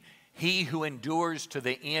 13, he who endures to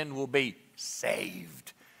the end will be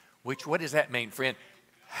saved. What does that mean, friend?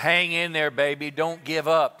 Hang in there, baby. Don't give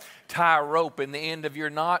up. Tie a rope in the end of your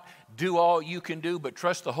knot. Do all you can do, but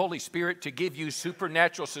trust the Holy Spirit to give you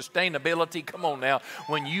supernatural sustainability. Come on now.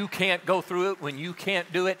 When you can't go through it, when you can't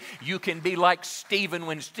do it, you can be like Stephen.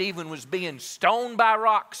 When Stephen was being stoned by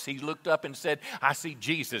rocks, he looked up and said, I see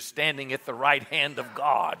Jesus standing at the right hand of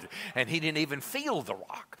God. And he didn't even feel the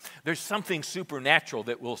rock. There's something supernatural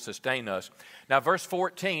that will sustain us. Now, verse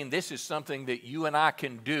 14, this is something that you and I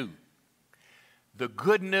can do. The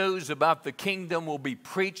good news about the kingdom will be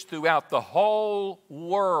preached throughout the whole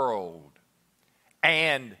world.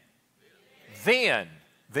 And then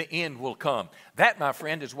the end will come. That, my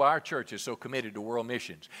friend, is why our church is so committed to world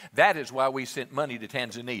missions. That is why we sent money to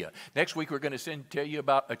Tanzania. Next week, we're going to tell you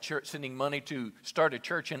about a church sending money to start a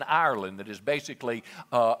church in Ireland that is basically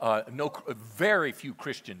very few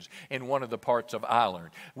Christians in one of the parts of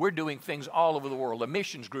Ireland. We're doing things all over the world. A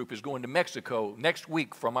missions group is going to Mexico next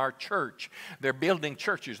week from our church. They're building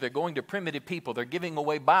churches. They're going to primitive people. They're giving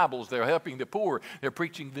away Bibles. They're helping the poor. They're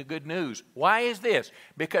preaching the good news. Why is this?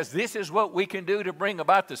 Because this is what we can do to bring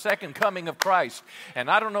about the second coming of Christ. And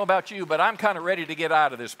I don't know about you, but I'm kind of ready to get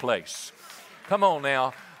out of this place. Come on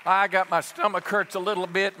now. I got my stomach hurts a little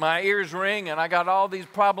bit, my ears ring, and I got all these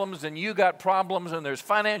problems, and you got problems, and there's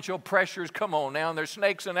financial pressures. Come on now. And there's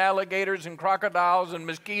snakes and alligators and crocodiles and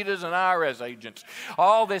mosquitoes and IRS agents.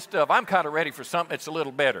 All this stuff. I'm kind of ready for something that's a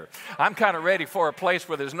little better. I'm kind of ready for a place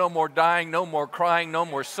where there's no more dying, no more crying, no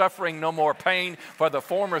more suffering, no more pain, for the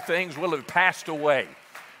former things will have passed away.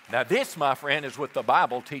 Now this, my friend, is what the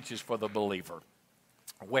Bible teaches for the believer.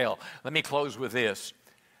 Well, let me close with this.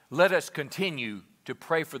 Let us continue to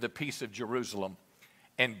pray for the peace of Jerusalem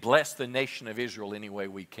and bless the nation of Israel any way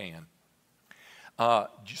we can.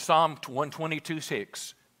 Psalm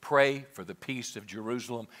 122:6, pray for the peace of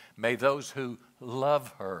Jerusalem. May those who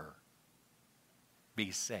love her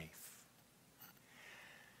be safe.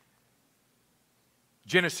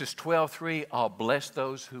 Genesis 12:3, I'll bless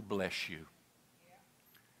those who bless you.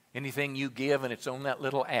 Anything you give, and it's on that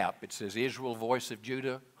little app, it says Israel, Voice of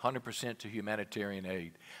Judah, 100% to humanitarian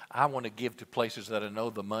aid. I want to give to places that I know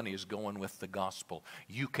the money is going with the gospel.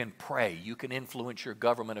 You can pray. You can influence your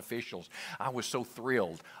government officials. I was so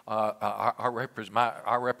thrilled. Our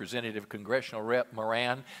representative, Congressional Rep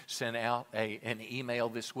Moran, sent out an email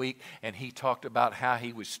this week, and he talked about how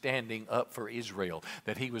he was standing up for Israel,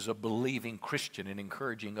 that he was a believing Christian and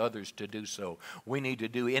encouraging others to do so. We need to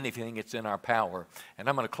do anything that's in our power. And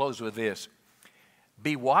I'm going to close with this.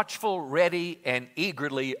 Be watchful, ready, and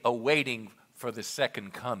eagerly awaiting for the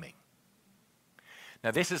second coming. Now,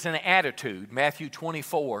 this is an attitude. Matthew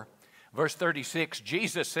 24, verse 36,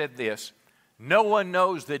 Jesus said this, no one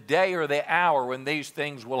knows the day or the hour when these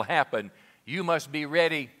things will happen. You must be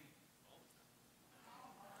ready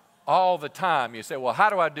all the time. You say, well, how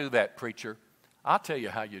do I do that, preacher? I'll tell you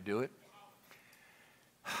how you do it.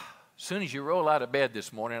 As soon as you roll out of bed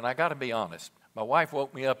this morning, and I got to be honest, my wife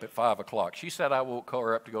woke me up at 5 o'clock. She said I woke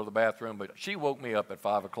her up to go to the bathroom, but she woke me up at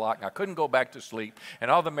 5 o'clock, and I couldn't go back to sleep, and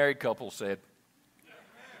all the married couples said.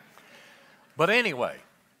 But anyway,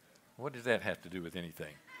 what does that have to do with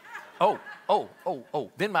anything?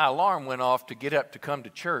 Then my alarm went off to get up to come to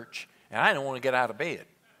church, and I didn't want to get out of bed.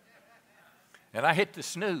 And I hit the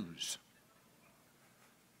snooze.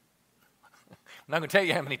 I'm not going to tell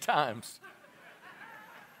you how many times.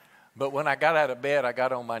 But when I got out of bed, I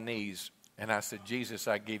got on my knees. And I said, Jesus,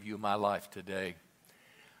 I give you my life today.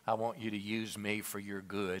 I want you to use me for your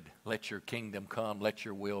good. Let your kingdom come. Let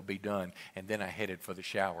your will be done. And then I headed for the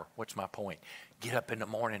shower. What's my point? Get up in the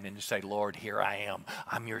morning and say, Lord, here I am.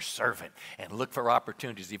 I'm your servant. And look for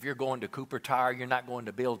opportunities. If you're going to Cooper Tire, you're not going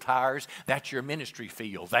to build tires. That's your ministry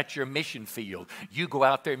field. That's your mission field. You go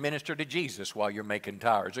out there and minister to Jesus while you're making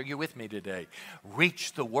tires. Are you with me today?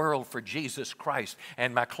 Reach the world for Jesus Christ.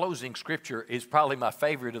 And my closing scripture is probably my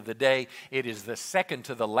favorite of the day. It is the second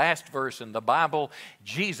to the last verse in the Bible.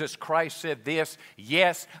 Jesus Christ said this,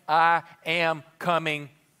 yes, I am coming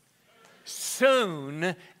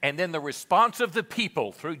soon. And then the response of the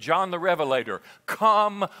people through John the Revelator,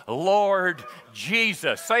 come, Lord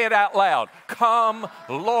Jesus. Say it out loud. Come,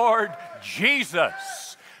 Lord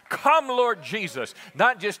Jesus. Come, Lord Jesus,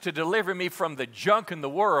 not just to deliver me from the junk in the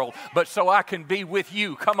world, but so I can be with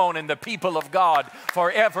you. Come on, and the people of God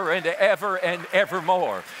forever and ever and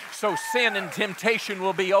evermore. So sin and temptation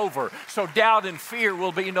will be over. So doubt and fear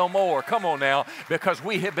will be no more. Come on now, because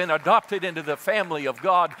we have been adopted into the family of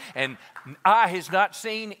God, and eye has not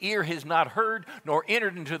seen, ear has not heard, nor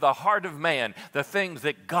entered into the heart of man the things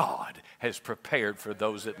that God has prepared for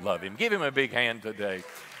those that love him. Give him a big hand today.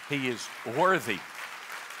 He is worthy.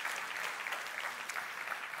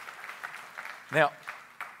 Now,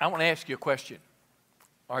 I want to ask you a question.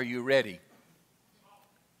 Are you ready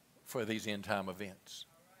for these end time events?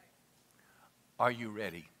 Are you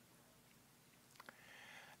ready?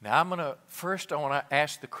 Now, I want to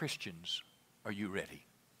ask the Christians, are you ready?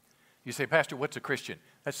 You say, Pastor, what's a Christian?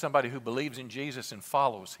 That's somebody who believes in Jesus and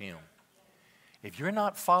follows him. If you're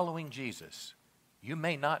not following Jesus, you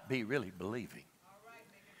may not be really believing.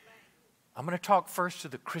 I'm going to talk first to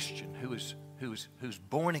the Christian who's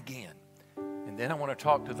born again. And then I want to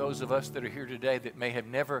talk to those of us that are here today that may have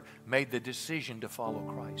never made the decision to follow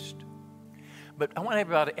Christ. But I want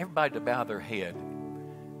everybody to bow their head.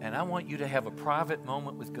 And I want you to have a private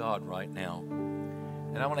moment with God right now.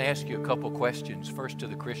 And I want to ask you a couple questions. First to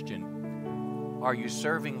the Christian, are you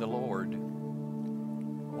serving the Lord?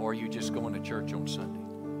 Or are you just going to church on Sunday?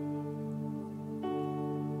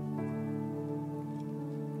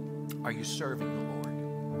 Are you serving the Lord?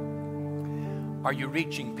 Are you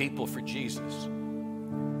reaching people for Jesus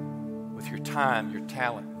with your time, your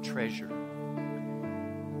talent, and treasure?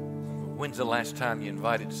 When's the last time you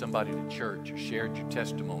invited somebody to church or shared your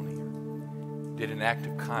testimony or did an act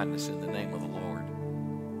of kindness in the name of the Lord?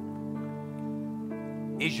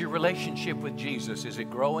 Is your relationship with Jesus, is it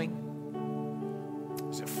growing?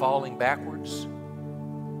 Is it falling backwards?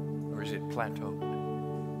 Or is it plateaued?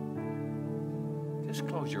 Just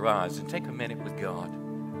close your eyes and take a minute with God.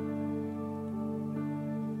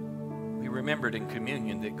 Remembered in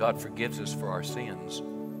communion that God forgives us for our sins.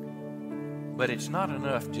 But it's not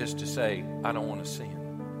enough just to say, I don't want to sin.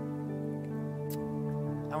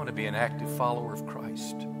 I want to be an active follower of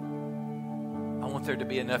Christ. I want there to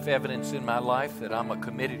be enough evidence in my life that I'm a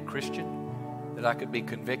committed Christian, that I could be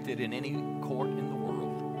convicted in any court in the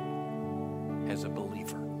world as a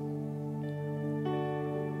believer.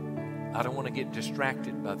 I don't want to get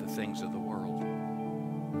distracted by the things of the world.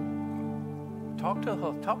 Talk to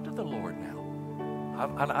the Lord now.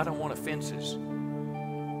 I don't want offenses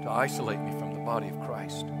to isolate me from the body of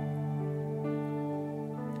Christ.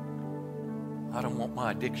 I don't want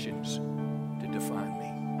my addictions to define me.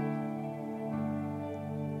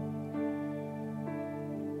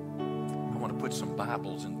 I want to put some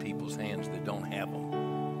Bibles in people's hands that don't have them.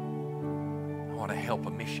 I want to help a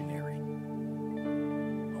missionary.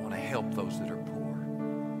 I want to help those that are poor.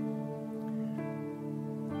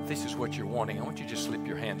 If this is what you're wanting, I want you to just slip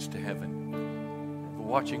your hands to heaven. If you're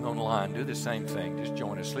watching online, do the same thing. Just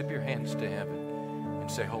join us. Slip your hands to heaven and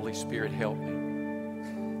say, Holy Spirit, help me.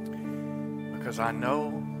 Because I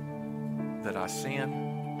know that I sin.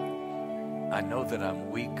 I know that I'm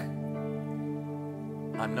weak.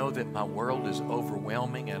 I know that my world is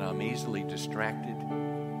overwhelming and I'm easily distracted.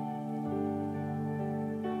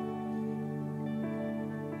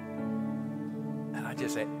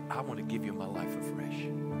 And I want to give you my life afresh.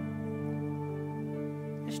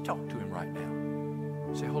 Just talk to him right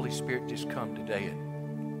now. Say, Holy Spirit, just come today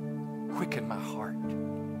and quicken my heart.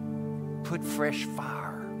 Put fresh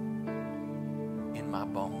fire in my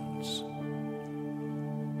bones.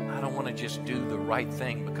 I don't want to just do the right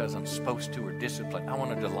thing because I'm supposed to or disciplined. I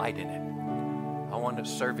want to delight in it. I want to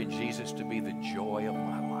serve in Jesus to be the joy of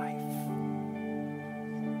my life.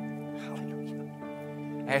 Hallelujah.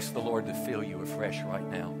 Ask the Lord to fill you afresh right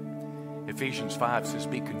now. Ephesians 5 says,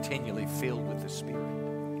 be continually filled with the Spirit.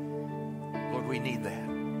 Lord, we need that.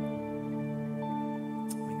 We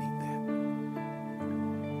need that.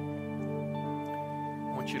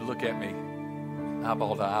 I want you to look at me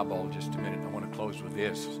eyeball to eyeball just a minute. I want to close with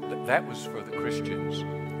this. That was for the Christians.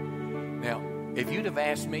 Now, if you'd have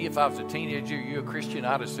asked me if I was a teenager, you a Christian,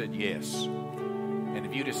 I'd have said yes. And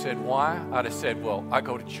if you'd have said why, I'd have said, well, I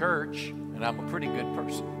go to church and I'm a pretty good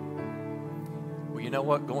person. Well, you know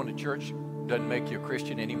what? Going to church doesn't make you a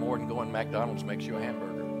Christian any more than going to McDonald's makes you a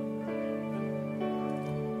hamburger.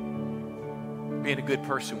 Being a good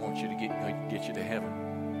person wants you to get you to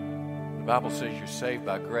heaven. The Bible says you're saved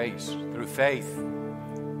by grace through faith.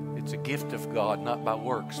 It's a gift of God, not by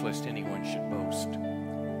works, lest anyone should boast.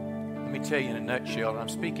 Let me tell you in a nutshell, and I'm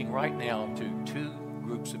speaking right now to two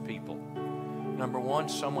groups of people. Number one,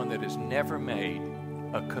 someone that has never made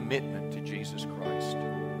a commitment to Jesus Christ.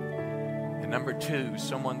 And number two,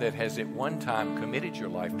 someone that has at one time committed your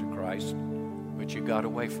life to Christ, but you got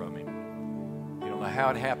away from him. You don't know how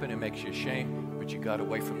it happened, it makes you ashamed, but you got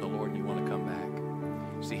away from the Lord and you want to come back.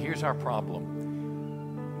 See, here's our problem.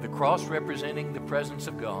 The cross representing the presence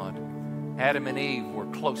of God. Adam and Eve were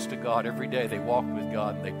close to God every day. They walked with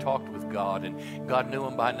God and they talked with God, and God knew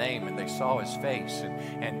them by name and they saw his face,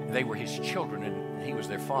 and they were his children and he was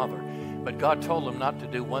their father. But God told them not to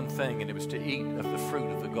do one thing, and it was to eat of the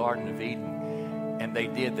fruit of the Garden of Eden. And they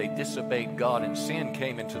did. They disobeyed God, and sin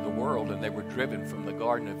came into the world, and they were driven from the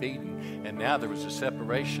Garden of Eden. And now there was a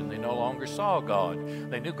separation. They no longer saw God.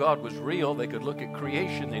 They knew God was real. They could look at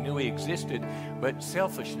creation. They knew he existed. But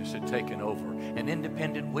selfishness had taken over. An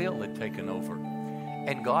independent will had taken over.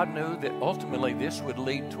 And God knew that ultimately this would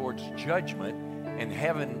lead towards judgment. And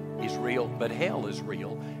heaven is real, but hell is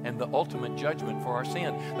real, and the ultimate judgment for our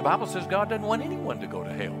sin. The Bible says God doesn't want anyone to go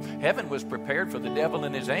to hell. Heaven was prepared for the devil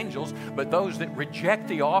and his angels, but those that reject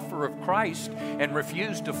the offer of Christ and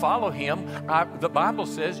refuse to follow him, the Bible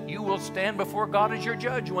says you will stand before God as your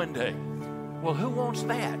judge one day. Well, who wants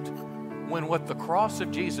that? When what the cross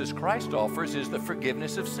of Jesus Christ offers is the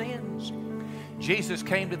forgiveness of sins. Jesus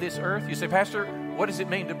came to this earth. You say, Pastor, what does it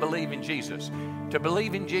mean to believe in Jesus? To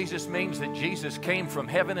believe in Jesus means that Jesus came from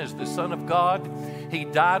heaven as the Son of God. He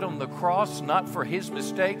died on the cross, not for his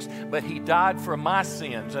mistakes, but he died for my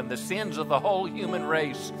sins and the sins of the whole human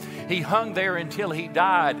race. He hung there until he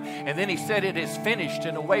died, and then he said, it is finished,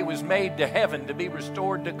 and a way was made to heaven to be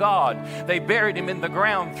restored to God. They buried him in the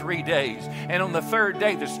ground 3 days, and on the third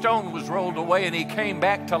day the stone was rolled away, and he came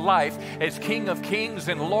back to life as King of Kings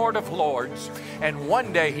and Lord of Lords. And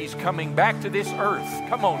one day he's coming back to this earth,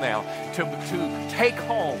 come on now, to take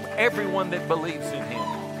home everyone that believes in him.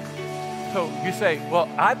 So you say, well,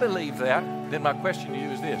 I believe that. Then my question to you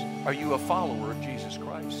is this: are you a follower of Jesus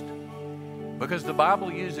Christ? Because the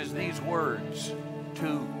Bible uses these words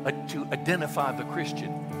to identify the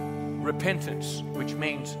Christian. Repentance, which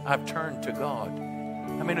means I've turned to God.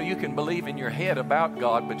 I mean, you can believe in your head about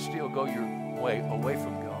God, but still go your way away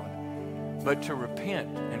from God. But to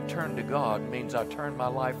repent and turn to God means I turn my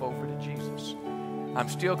life over to Jesus. I'm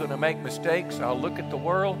still going to make mistakes. I'll look at the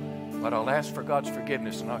world, but I'll ask for God's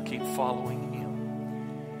forgiveness and I'll keep following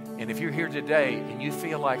him. And if you're here today and you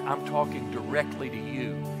feel like I'm talking directly to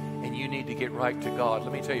you and you need to get right to God,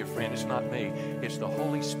 let me tell you, friend, it's not me. It's the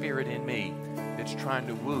Holy Spirit in me that's trying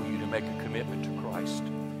to woo you to make a commitment to Christ.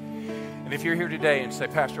 And if you're here today and say,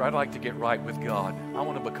 Pastor, I'd like to get right with God. I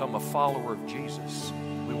want to become a follower of Jesus.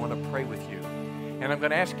 We want to pray with you. And I'm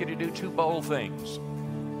going to ask you to do two bold things.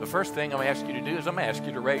 The first thing I'm going to ask you to do is I'm going to ask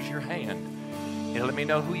you to raise your hand and let me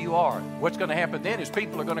know who you are. What's going to happen then is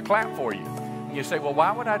people are going to clap for you. And you say, well,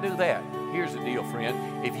 why would I do that? Here's the deal,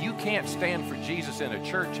 friend. If you can't stand for Jesus in a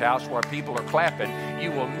church house where people are clapping, you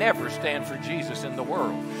will never stand for Jesus in the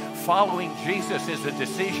world. Following Jesus is a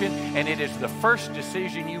decision, and it is the first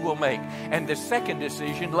decision you will make. And the second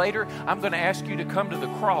decision later, I'm going to ask you to come to the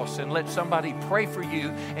cross and let somebody pray for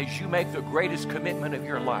you as you make the greatest commitment of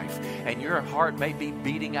your life. And your heart may be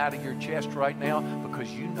beating out of your chest right now because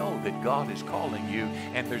you know that God is calling you,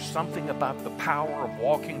 and there's something about the power of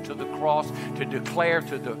walking to the cross to declare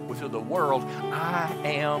to the world, I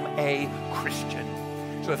am a Christian.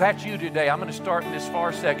 So if that's you today, I'm going to start in this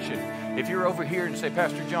far section. If you're over here and say,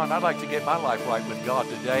 Pastor John, I'd like to get my life right with God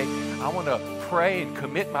today. I want to pray and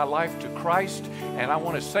commit my life to Christ, and I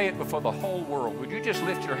want to say it before the whole world. Would you just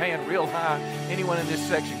lift your hand real high? Anyone in this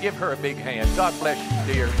section, give her a big hand. God bless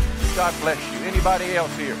you, dear. God bless you. Anybody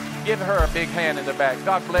else here? Give her a big hand in the back.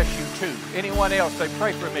 God bless you too. Anyone else? Say,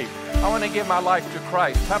 pray for me. I want to give my life to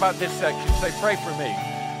Christ. How about this section? Say, pray for me.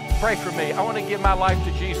 Pray for me. I want to give my life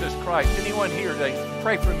to Jesus Christ. Anyone here today?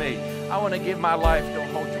 Pray for me. I want to give my life. Don't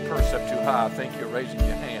hold your purse up too high. I think you're raising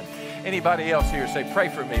your hand. Anybody else here? Say, pray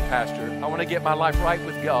for me, Pastor. I want to get my life right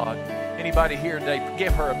with God. Anybody here today?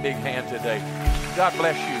 Give her a big hand today. God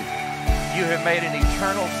bless you. You have made an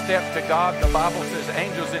eternal step to God. The Bible says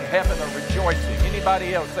angels in heaven are rejoicing.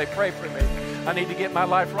 Anybody else? Say, pray for me. I need to get my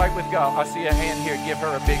life right with God. I see a hand here. Give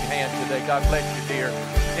her a big hand today. God bless you, dear.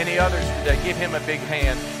 Any others today? Give him a big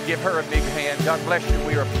hand. Give her a big hand. God bless you.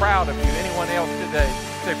 We are proud of you. Anyone else today?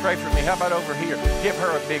 Say, pray for me. How about over here? Give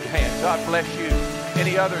her a big hand. God bless you.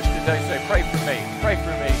 Any others today? Say, pray for me. Pray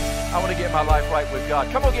for me. I want to get my life right with God.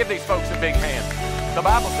 Come on, give these folks a big hand. The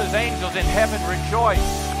Bible says angels in heaven rejoice.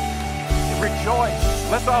 Rejoice.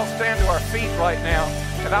 Let's all stand to our feet right now.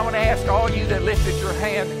 And I want to ask all you that lifted your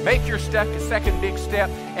hand, make your step, a second big step,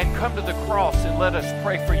 and come to the cross and let us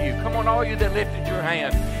pray for you. Come on, all you that lifted your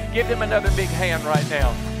hand, give them another big hand right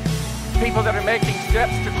now. People that are making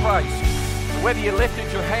steps to Christ, whether you lifted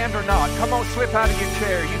your hand or not, come on, slip out of your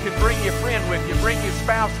chair. You can bring your friend with you, bring your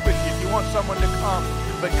spouse with you if you want someone to come.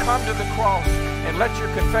 But come to the cross and let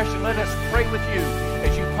your confession, let us pray with you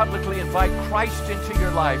as you publicly invite Christ into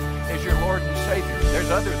your life as your Lord and Savior.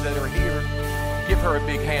 There's others that are here. Give her a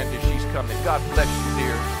big hand as she's coming. God bless you,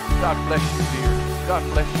 dear. God bless you, dear. God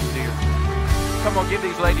bless you, dear. Come on, give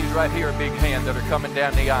these ladies right here a big hand that are coming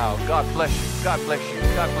down the aisle. God bless you. God bless you.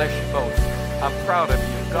 God bless you both. I'm proud of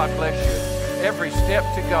you. God bless you. Every step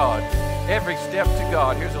to God. Every step to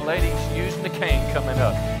God. Here's a lady using the cane coming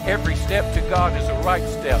up. Every step to God is a right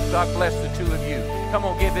step. God bless the two of you. Come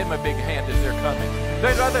on, give them a big hand as they're coming.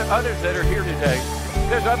 There's others that are here today.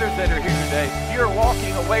 There's others that are here today. You're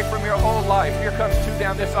walking away from your old life. Here comes two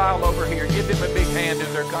down this aisle over here. Give them a big hand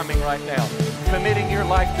as they're coming right now. Committing your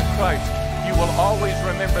life to Christ. You will always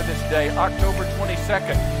remember this day, October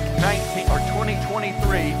 22nd,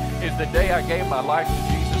 2023 is the day I gave my life to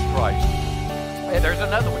Jesus Christ. Hey, there's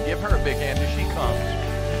another one. Give her a big hand as she comes.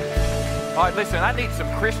 All right, listen, I need some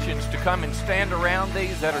Christians to come and stand around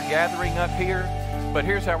these that are gathering up here. But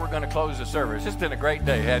here's how we're going to close the service. It's been a great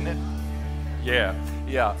day, hasn't it?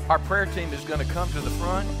 Yeah. Our prayer team is going to come to the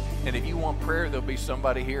front, and if you want prayer, there'll be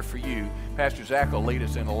somebody here for you. Pastor Zach will lead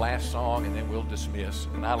us in the last song, and then we'll dismiss.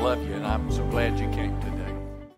 And I love you, and I'm so glad you came today.